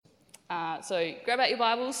So grab out your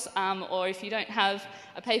Bibles, or if you don't have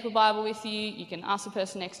a paper Bible with you, you can ask the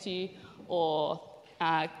person next to you, or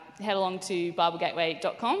head along to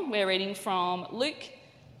BibleGateway.com. We're reading from Luke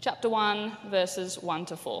chapter 1, verses 1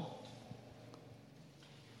 to 4.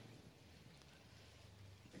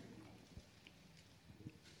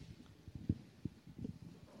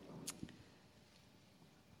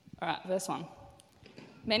 All right, verse 1.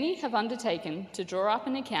 Many have undertaken to draw up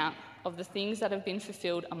an account of the things that have been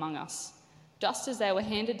fulfilled among us, just as they were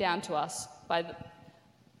handed down to us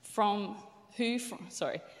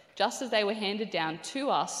just as they were handed down to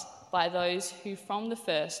us by those who from the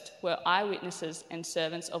first were eyewitnesses and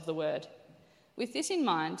servants of the word. With this in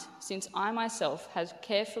mind, since I myself have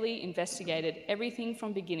carefully investigated everything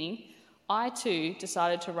from beginning, I too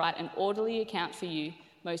decided to write an orderly account for you,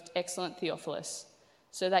 most excellent Theophilus,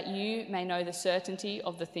 so that you may know the certainty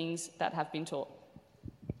of the things that have been taught.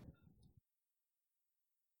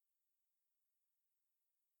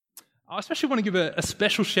 I especially want to give a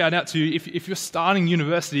special shout out to you if you're starting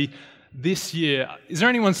university this year. Is there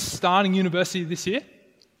anyone starting university this year?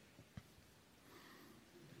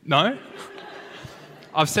 No?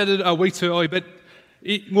 I've said it a week too early, but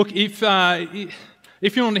look, if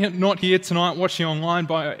you're not here tonight watching online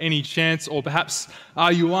by any chance, or perhaps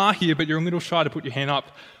you are here but you're a little shy to put your hand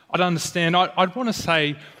up, I'd understand. I'd want to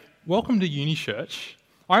say, welcome to Unichurch.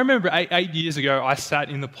 I remember eight years ago, I sat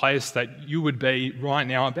in the place that you would be right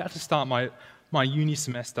now, about to start my uni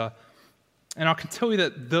semester. And I can tell you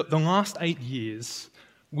that the last 8 years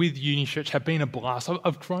with Unichurch have been a blast.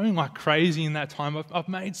 I've grown like crazy in that time. I've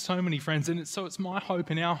made so many friends, and it's my hope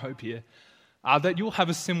and our hope here that you'll have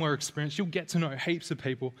a similar experience. You'll get to know heaps of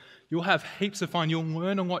people. You'll have heaps of fun. You'll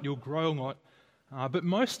learn a lot. You'll grow a lot. But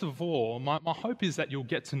most of all, my hope is that you'll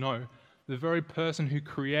get to know the very person who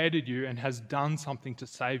created you and has done something to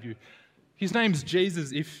save you. His name's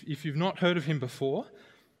Jesus, if you've not heard of him before.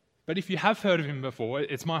 But if you have heard of him before,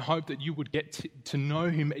 it's my hope that you would get to know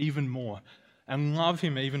him even more and love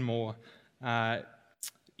him even more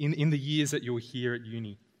in the years that you're here at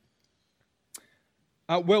uni.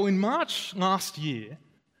 Well, in March last year,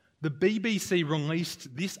 the BBC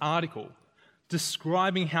released this article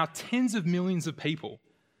describing how tens of millions of people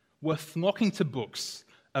were flocking to books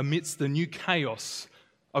amidst the new chaos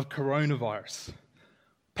of coronavirus.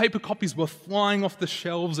 Paper copies were flying off the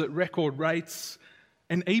shelves at record rates,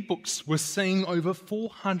 and ebooks were seeing over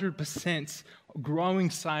 400% growing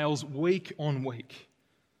sales week on week.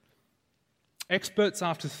 Experts,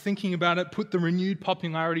 after thinking about it, put the renewed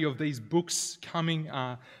popularity of these books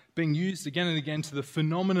being used again and again to the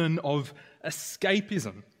phenomenon of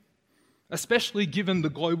escapism, especially given the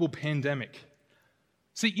global pandemic.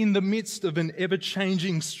 See, in the midst of an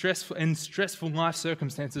ever-changing stressful life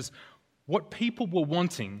circumstances, what people were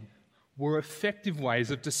wanting were effective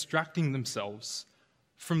ways of distracting themselves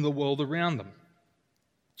from the world around them.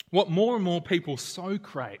 What more and more people so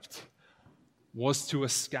craved was to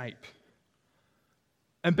escape.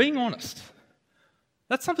 And being honest,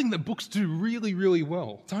 that's something that books do really, really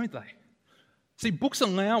well, don't they? See, books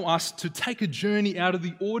allow us to take a journey out of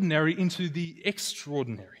the ordinary into the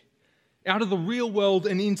extraordinary, out of the real world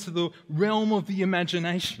and into the realm of the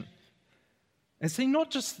imagination. And see,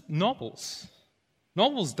 not just novels.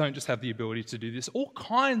 Novels don't just have the ability to do this. All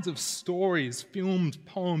kinds of stories, films,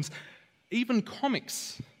 poems, even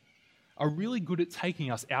comics are really good at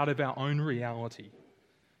taking us out of our own reality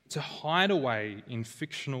to hide away in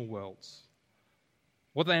fictional worlds.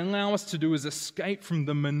 What they allow us to do is escape from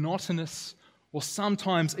the monotonous or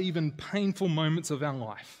sometimes even painful moments of our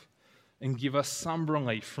life and give us some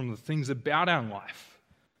relief from the things about our life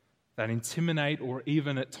that intimidate or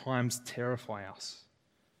even at times terrify us.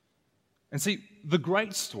 And see, the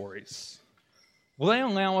great stories, well, they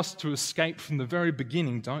allow us to escape from the very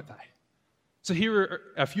beginning, don't they? So here are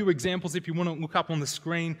a few examples if you want to look up on the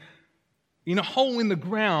screen. In a hole in the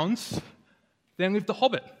ground, there lived the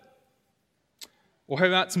Hobbit. Or how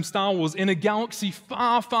about some Star Wars? In a galaxy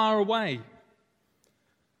far, far away.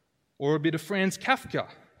 Or a bit of Franz Kafka.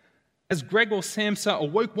 As Gregor Samsa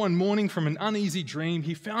awoke one morning from an uneasy dream,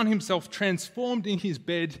 he found himself transformed in his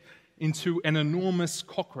bed into an enormous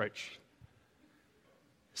cockroach.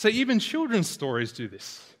 So even children's stories do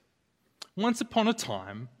this. Once upon a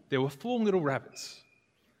time, there were 4 little rabbits,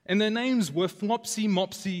 and their names were Flopsy,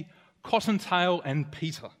 Mopsy, Cottontail, and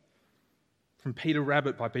Peter, from Peter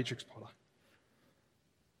Rabbit by Beatrix Potter.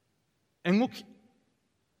 And look,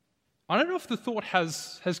 I don't know if the thought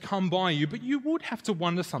has come by you, but you would have to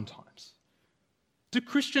wonder sometimes. Do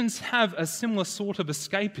Christians have a similar sort of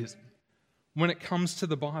escapism when it comes to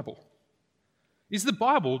the Bible? Is the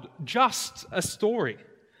Bible just a story?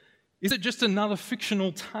 Is it just another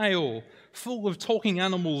fictional tale full of talking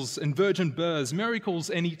animals and virgin births, miracles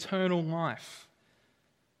and eternal life?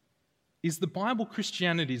 Is the Bible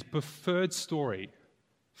Christianity's preferred story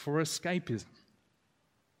for escapism?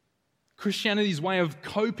 Christianity's way of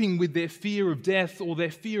coping with their fear of death or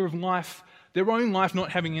their fear of life, their own life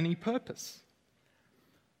not having any purpose?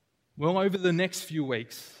 Well, over the next few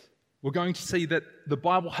weeks, we're going to see that the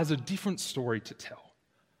Bible has a different story to tell.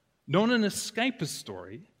 Not an escapist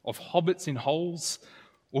story of hobbits in holes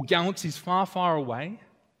or galaxies far, far away,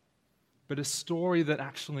 but a story that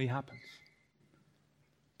actually happened.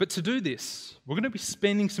 But to do this, we're going to be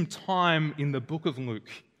spending some time in the book of Luke.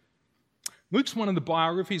 Luke's one of the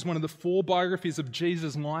biographies, one of the 4 biographies of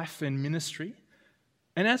Jesus' life and ministry.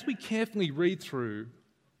 And as we carefully read through,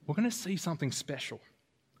 we're going to see something special.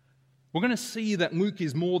 We're going to see that Luke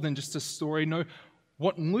is more than just a story. No,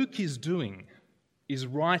 what Luke is doing is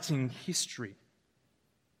writing history.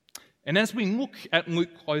 And as we look at Luke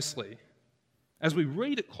closely, as we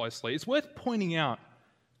read it closely, it's worth pointing out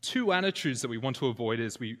 2 attitudes that we want to avoid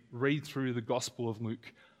as we read through the Gospel of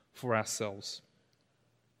Luke for ourselves.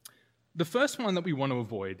 The first one that we want to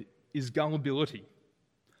avoid is gullibility.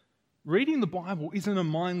 Reading the Bible isn't a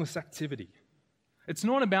mindless activity. It's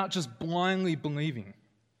not about just blindly believing.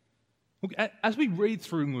 Look, as we read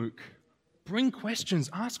through Luke, bring questions,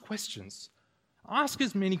 ask questions. Ask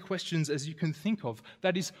as many questions as you can think of.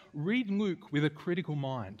 That is, read Luke with a critical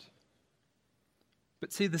mind.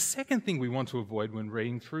 But see, the second thing we want to avoid when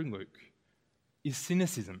reading through Luke is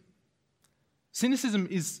cynicism. Cynicism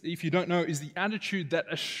is, if you don't know, is the attitude that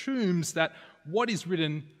assumes that what is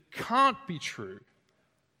written can't be true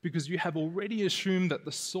because you have already assumed that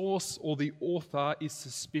the source or the author is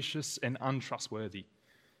suspicious and untrustworthy.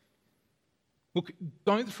 Look,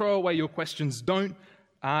 don't throw away your questions. Don't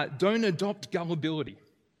adopt gullibility,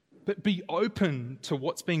 but be open to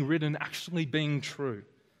what's being written actually being true.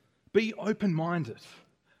 Be open-minded.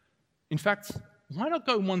 In fact, why not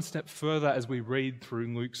go one step further as we read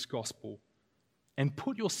through Luke's gospel and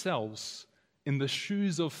put yourselves in the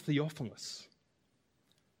shoes of Theophilus?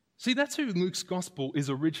 See, that's who Luke's gospel is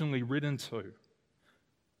originally written to.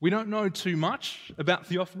 We don't know too much about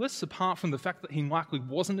Theophilus apart from the fact that he likely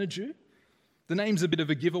wasn't a Jew. The name's a bit of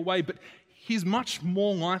a giveaway, but he's much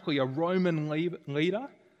more likely a Roman leader,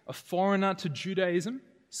 a foreigner to Judaism,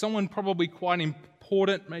 someone probably quite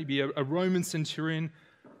important, maybe a Roman centurion.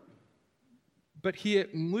 But here,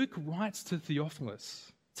 Luke writes to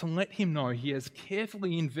Theophilus to let him know he has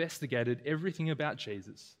carefully investigated everything about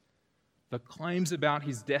Jesus, the claims about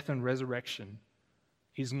his death and resurrection,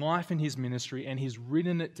 his life and his ministry, and he's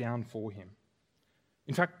written it down for him.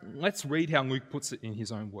 In fact, let's read how Luke puts it in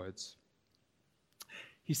his own words.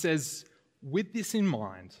 He says, "With this in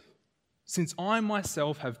mind, since I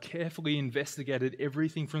myself have carefully investigated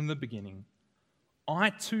everything from the beginning,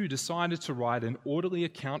 I too decided to write an orderly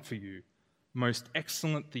account for you, most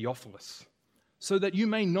excellent Theophilus, so that you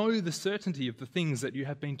may know the certainty of the things that you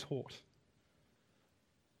have been taught."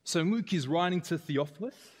 So Luke is writing to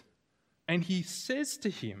Theophilus, and he says to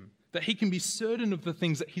him that he can be certain of the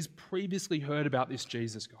things that he's previously heard about this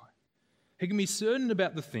Jesus guy. He can be certain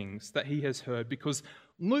about the things that he has heard because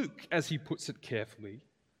Luke, as he puts it carefully,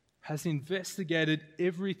 has investigated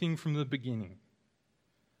everything from the beginning.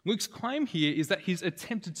 Luke's claim here is that he's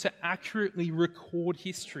attempted to accurately record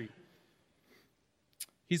history.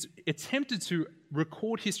 He's attempted to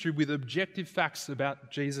record history with objective facts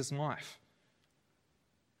about Jesus' life.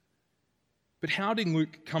 But how did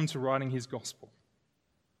Luke come to writing his gospel?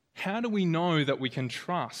 How do we know that we can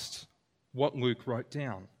trust what Luke wrote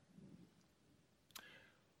down?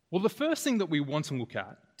 Well, the first thing that we want to look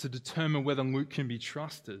at to determine whether Luke can be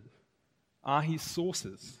trusted are his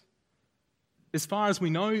sources. As far as we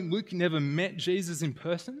know, Luke never met Jesus in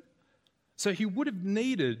person, so he would have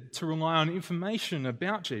needed to rely on information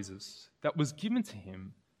about Jesus that was given to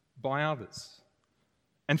him by others.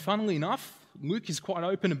 And funnily enough, Luke is quite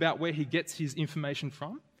open about where he gets his information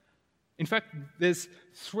from. In fact, there's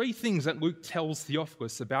 3 things that Luke tells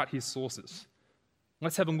Theophilus about his sources.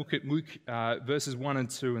 Let's have a look at Luke verses 1 and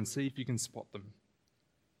 2 and see if you can spot them.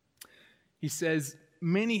 He says,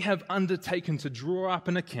 "Many have undertaken to draw up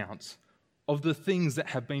an account of the things that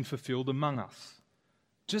have been fulfilled among us,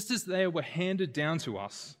 just as they were handed down to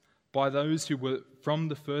us by those who were from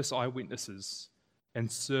the first eyewitnesses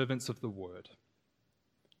and servants of the word."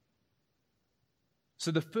 So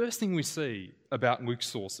the first thing we see about Luke's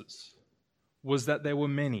sources was that there were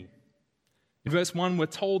many. In verse 1, we're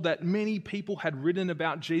told that many people had written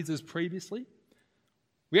about Jesus previously.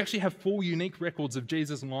 We actually have 4 unique records of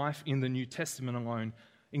Jesus' life in the New Testament alone,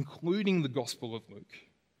 including the Gospel of Luke.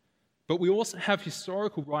 But we also have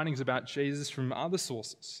historical writings about Jesus from other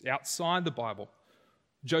sources outside the Bible.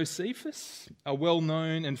 Josephus, a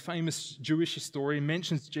well-known and famous Jewish historian,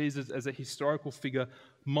 mentions Jesus as a historical figure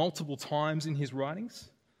multiple times in his writings.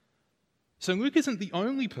 So Luke isn't the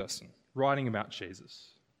only person writing about Jesus.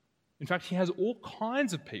 In fact, he has all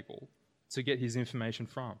kinds of people to get his information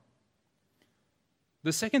from.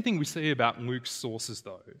 The second thing we see about Luke's sources,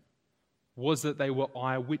 though, was that they were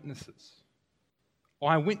eyewitnesses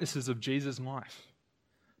of Jesus' life.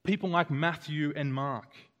 People like Matthew and Mark,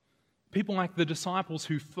 people like the disciples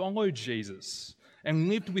who followed Jesus and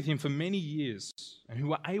lived with him for many years and who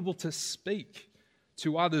were able to speak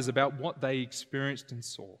to others about what they experienced and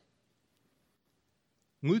saw.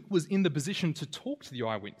 Luke was in the position to talk to the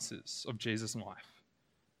eyewitnesses of Jesus' life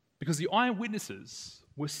because the eyewitnesses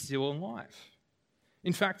were still alive.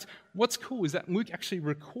 In fact, what's cool is that Luke actually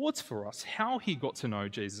records for us how he got to know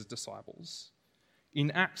Jesus' disciples in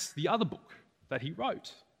Acts, the other book that he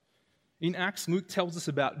wrote. In Acts, Luke tells us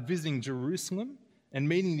about visiting Jerusalem and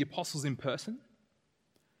meeting the apostles in person.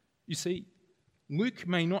 You see, Luke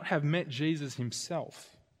may not have met Jesus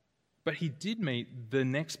himself, but he did meet the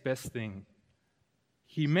next best thing.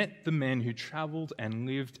 He met the men who traveled and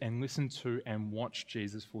lived and listened to and watched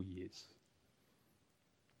Jesus for years.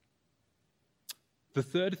 The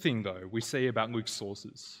third thing, though, we see about Luke's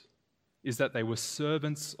sources is that they were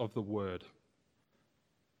servants of the word.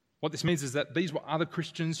 What this means is that these were other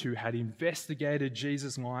Christians who had investigated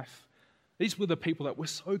Jesus' life. These were the people that were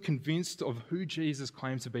so convinced of who Jesus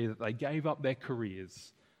claimed to be that they gave up their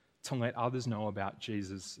careers to let others know about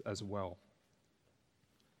Jesus as well.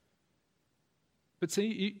 But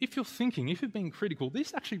see, if you're being critical,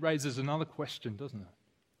 this actually raises another question, doesn't it?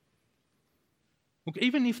 Look,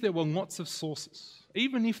 even if there were lots of sources,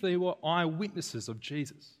 even if there were eyewitnesses of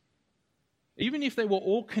Jesus, even if they were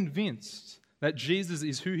all convinced that Jesus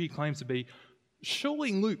is who he claims to be,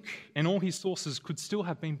 surely Luke and all his sources could still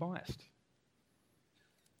have been biased.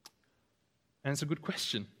 And it's a good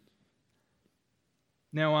question.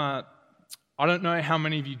 Now, I don't know how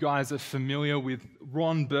many of you guys are familiar with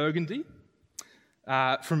Ron Burgundy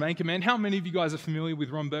from Anchorman. How many of you guys are familiar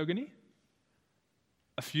with Ron Burgundy?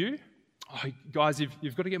 A few? Oh, guys,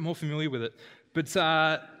 you've got to get more familiar with it.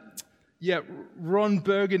 But Ron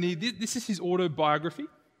Burgundy, this is his autobiography.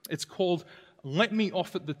 It's called Let Me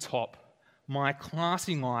Off at the Top, My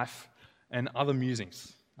Classy Life and Other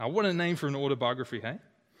Musings. What a name for an autobiography, hey?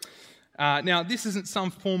 Now, this isn't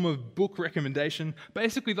some form of book recommendation.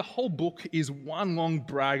 Basically, the whole book is one long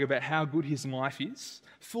brag about how good his life is,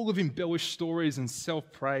 full of embellished stories and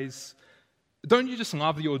self-praise. Don't you just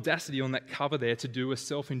love the audacity on that cover there to do a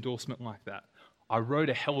self-endorsement like that? I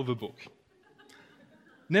wrote a hell of a book.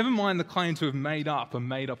 Never mind the claim to have made up a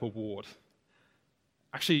made-up award.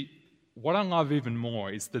 Actually, what I love even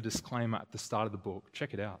more is the disclaimer at the start of the book.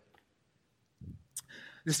 Check it out.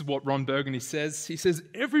 This is what Ron Burgundy says. He says,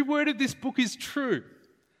 every word of this book is true.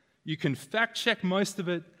 You can fact-check most of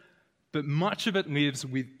it, but much of it lives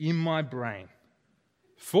within my brain.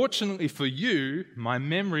 Fortunately for you, my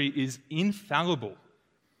memory is infallible.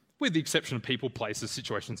 With the exception of people, places,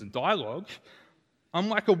 situations, and dialogue, I'm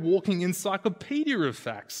like a walking encyclopedia of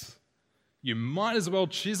facts. You might as well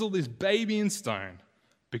chisel this baby in stone,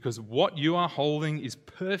 because what you are holding is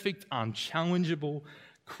perfect, unchallengeable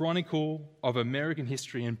chronicle of American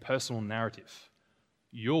history and personal narrative.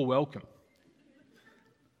 You're welcome.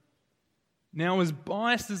 Now, as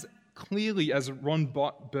biased as clearly as Ron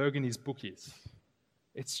Burgundy's book is,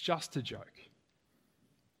 it's just a joke.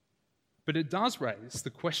 But it does raise the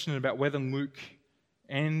question about whether Luke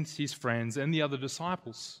and his friends and the other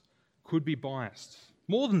disciples could be biased.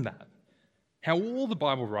 More than that, how all the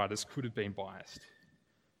Bible writers could have been biased.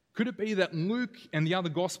 Could it be that Luke and the other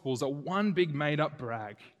Gospels are one big made-up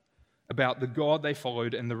brag about the God they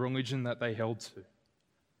followed and the religion that they held to?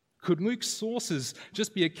 Could Luke's sources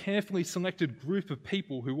just be a carefully selected group of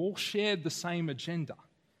people who all shared the same agenda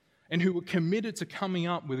and who were committed to coming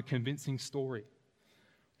up with a convincing story?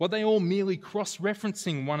 Were they all merely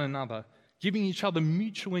cross-referencing one another, giving each other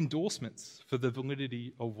mutual endorsements for the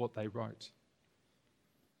validity of what they wrote?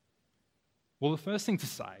 Well, the first thing to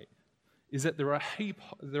say is that there are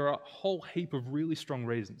a whole heap of really strong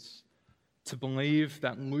reasons to believe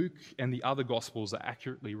that Luke and the other Gospels are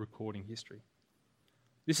accurately recording history.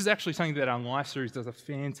 This is actually something that our Life series does a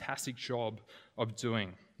fantastic job of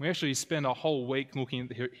doing. We actually spend a whole week looking at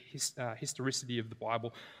the historicity of the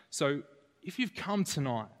Bible. So if you've come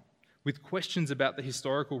tonight with questions about the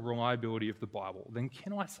historical reliability of the Bible, then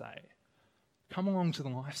can I say, come along to the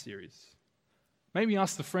Life series. Maybe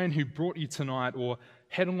ask the friend who brought you tonight, or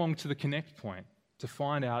head along to the Connect point to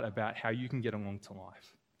find out about how you can get along to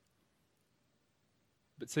life.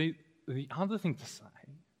 But see, the other thing to say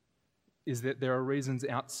is that there are reasons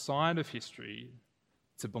outside of history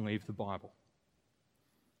to believe the Bible.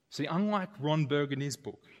 See, unlike Ron Burgundy's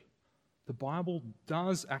book, the Bible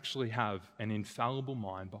does actually have an infallible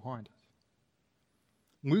mind behind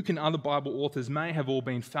it. Luke and other Bible authors may have all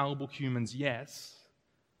been fallible humans, yes,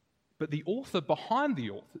 but the author behind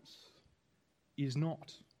the authors is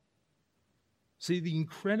not. See, the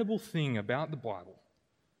incredible thing about the Bible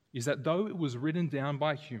is that though it was written down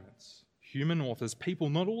by humans, human authors, people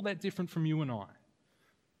not all that different from you and I,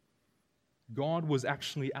 God was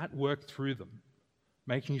actually at work through them,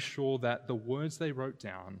 making sure that the words they wrote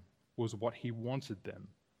down was what he wanted them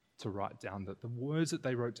to write down, that the words that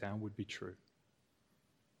they wrote down would be true.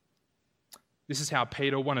 This is how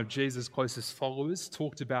Peter, one of Jesus' closest followers,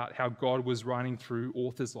 talked about how God was writing through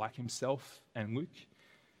authors like himself and Luke.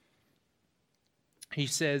 He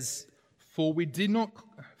says, "For we did not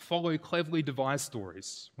follow cleverly devised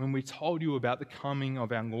stories when we told you about the coming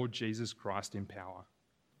of our Lord Jesus Christ in power,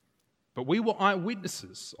 but we were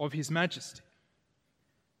eyewitnesses of his majesty.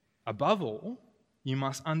 Above all, you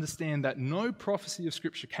must understand that no prophecy of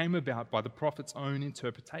Scripture came about by the prophet's own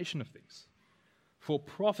interpretation of things. For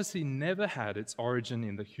prophecy never had its origin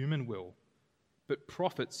in the human will, but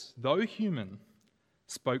prophets, though human,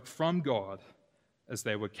 spoke from God as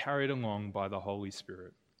they were carried along by the Holy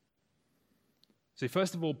Spirit." See,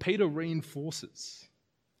 first of all, Peter reinforces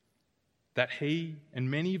that he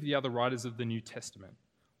and many of the other writers of the New Testament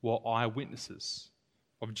were eyewitnesses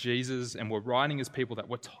of Jesus and were writing as people that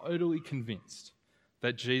were totally convinced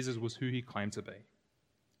that Jesus was who he claimed to be.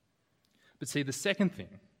 But see, the second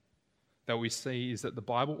thing that we see is that the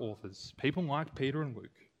Bible authors, people like Peter and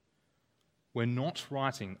Luke, were not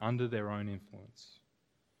writing under their own influence,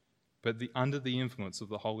 but under the influence of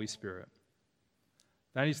the Holy Spirit.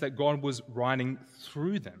 That is, that God was writing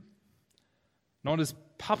through them, not as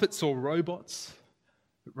puppets or robots,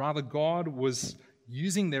 but rather God was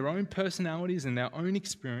using their own personalities and their own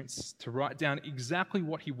experience to write down exactly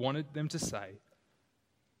what he wanted them to say,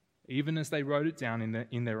 even as they wrote it down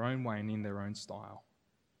in their own way and in their own style.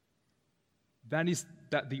 That is,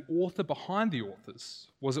 that the author behind the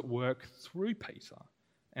authors was at work through Peter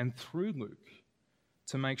and through Luke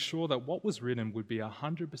to make sure that what was written would be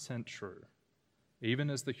 100% true,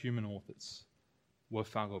 even as the human authors were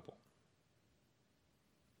fallible.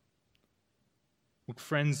 Look,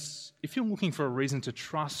 friends, if you're looking for a reason to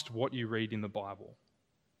trust what you read in the Bible,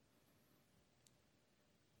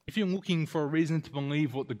 if you're looking for a reason to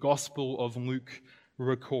believe what the Gospel of Luke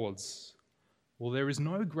records, well, there is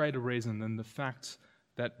no greater reason than the fact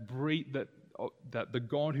that the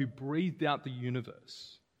God who breathed out the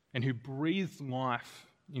universe and who breathed life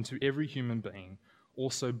into every human being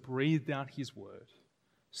also breathed out his word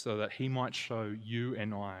so that he might show you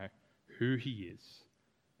and I who he is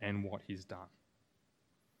and what he's done.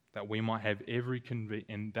 That we might have every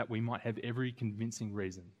convincing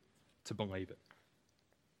reason to believe it.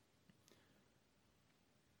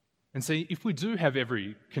 And see, if we do have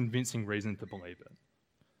every convincing reason to believe it,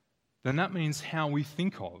 then that means how we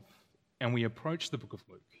think of and we approach the book of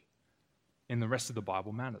Luke in the rest of the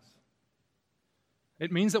Bible matters.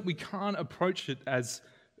 It means that we can't approach it as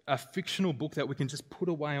a fictional book that we can just put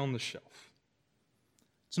away on the shelf.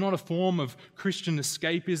 It's not a form of Christian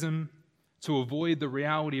escapism to avoid the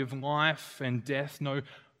reality of life and death. No,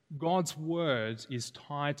 God's word is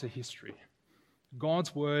tied to history.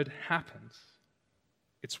 God's word happened.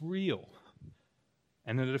 It's real,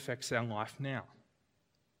 and it affects our life now.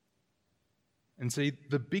 And see,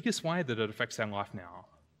 the biggest way that it affects our life now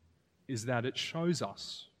is that it shows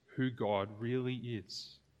us who God really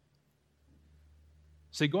is.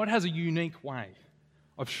 See, God has a unique way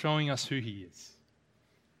of showing us who he is.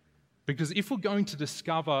 Because if we're going to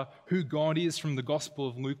discover who God is from the Gospel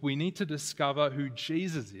of Luke, we need to discover who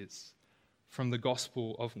Jesus is from the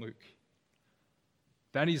Gospel of Luke.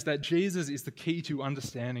 That is, that Jesus is the key to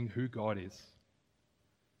understanding who God is.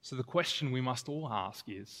 So the question we must all ask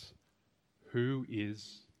is, who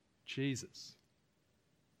is Jesus?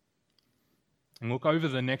 And look, over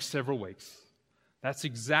the next several weeks, that's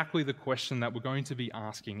exactly the question that we're going to be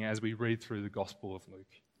asking as we read through the Gospel of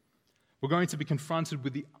Luke. We're going to be confronted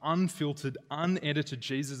with the unfiltered, unedited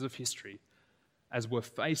Jesus of history as we're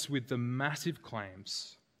faced with the massive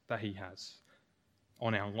claims that he has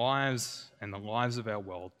on our lives and the lives of our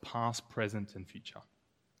world, past, present, and future.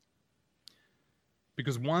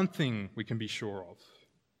 Because one thing we can be sure of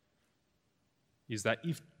is that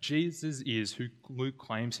if Jesus is who Luke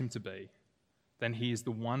claims him to be, then he is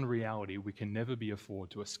the one reality we can never be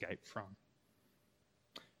afforded to escape from.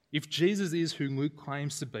 If Jesus is who Luke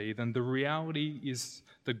claims to be, then the reality is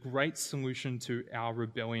the great solution to our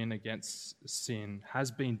rebellion against sin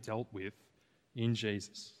has been dealt with in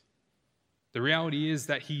Jesus. The reality is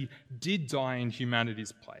that he did die in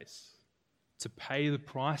humanity's place to pay the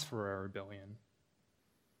price for our rebellion.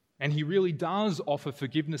 And he really does offer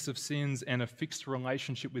forgiveness of sins and a fixed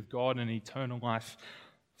relationship with God and eternal life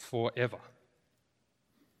forever.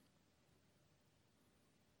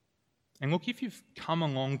 And look, if you've come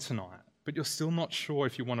along tonight, but you're still not sure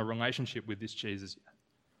if you want a relationship with this Jesus yet,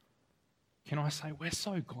 can I say we're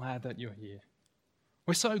so glad that you're here.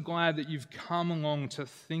 We're so glad that you've come along to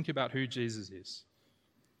think about who Jesus is.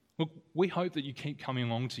 Look, we hope that you keep coming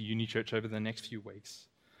along to Unichurch over the next few weeks,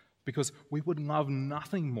 because we would love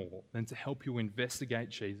nothing more than to help you investigate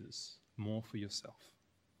Jesus more for yourself.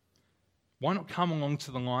 Why not come along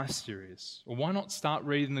to the Life series? Or why not start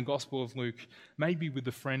reading the Gospel of Luke, maybe with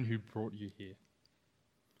the friend who brought you here?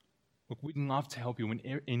 Look, we'd love to help you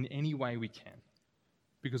in any way we can,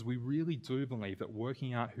 because we really do believe that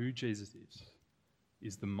working out who Jesus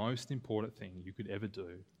is the most important thing you could ever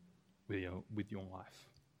do with your life.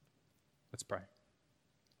 Let's pray.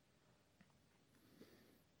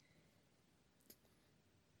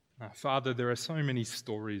 Father, there are so many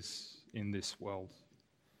stories in this world.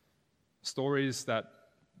 Stories that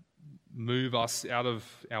move us out of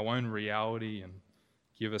our own reality and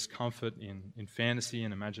give us comfort in fantasy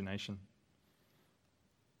and imagination.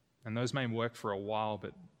 And those may work for a while,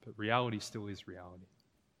 but reality still is reality.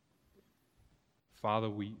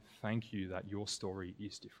 Father, we thank you that your story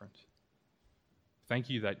is different.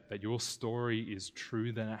 Thank you that your story is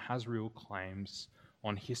true, that it has real claims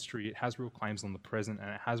on history, it has real claims on the present, and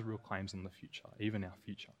it has real claims on the future, even our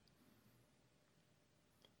future.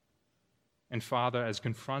 And Father, as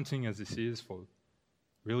confronting as this is for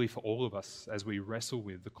all of us, as we wrestle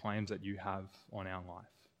with the claims that you have on our life,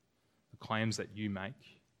 the claims that you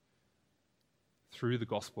make through the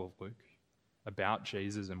Gospel of Luke about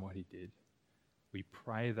Jesus and what he did, we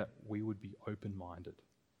pray that we would be open-minded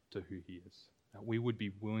to who he is, that we would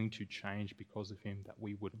be willing to change because of him, that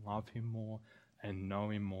we would love him more and know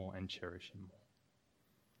him more and cherish him more.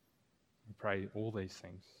 We pray all these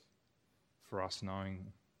things for us knowing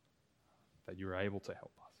that you're able to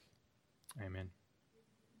help us. Amen.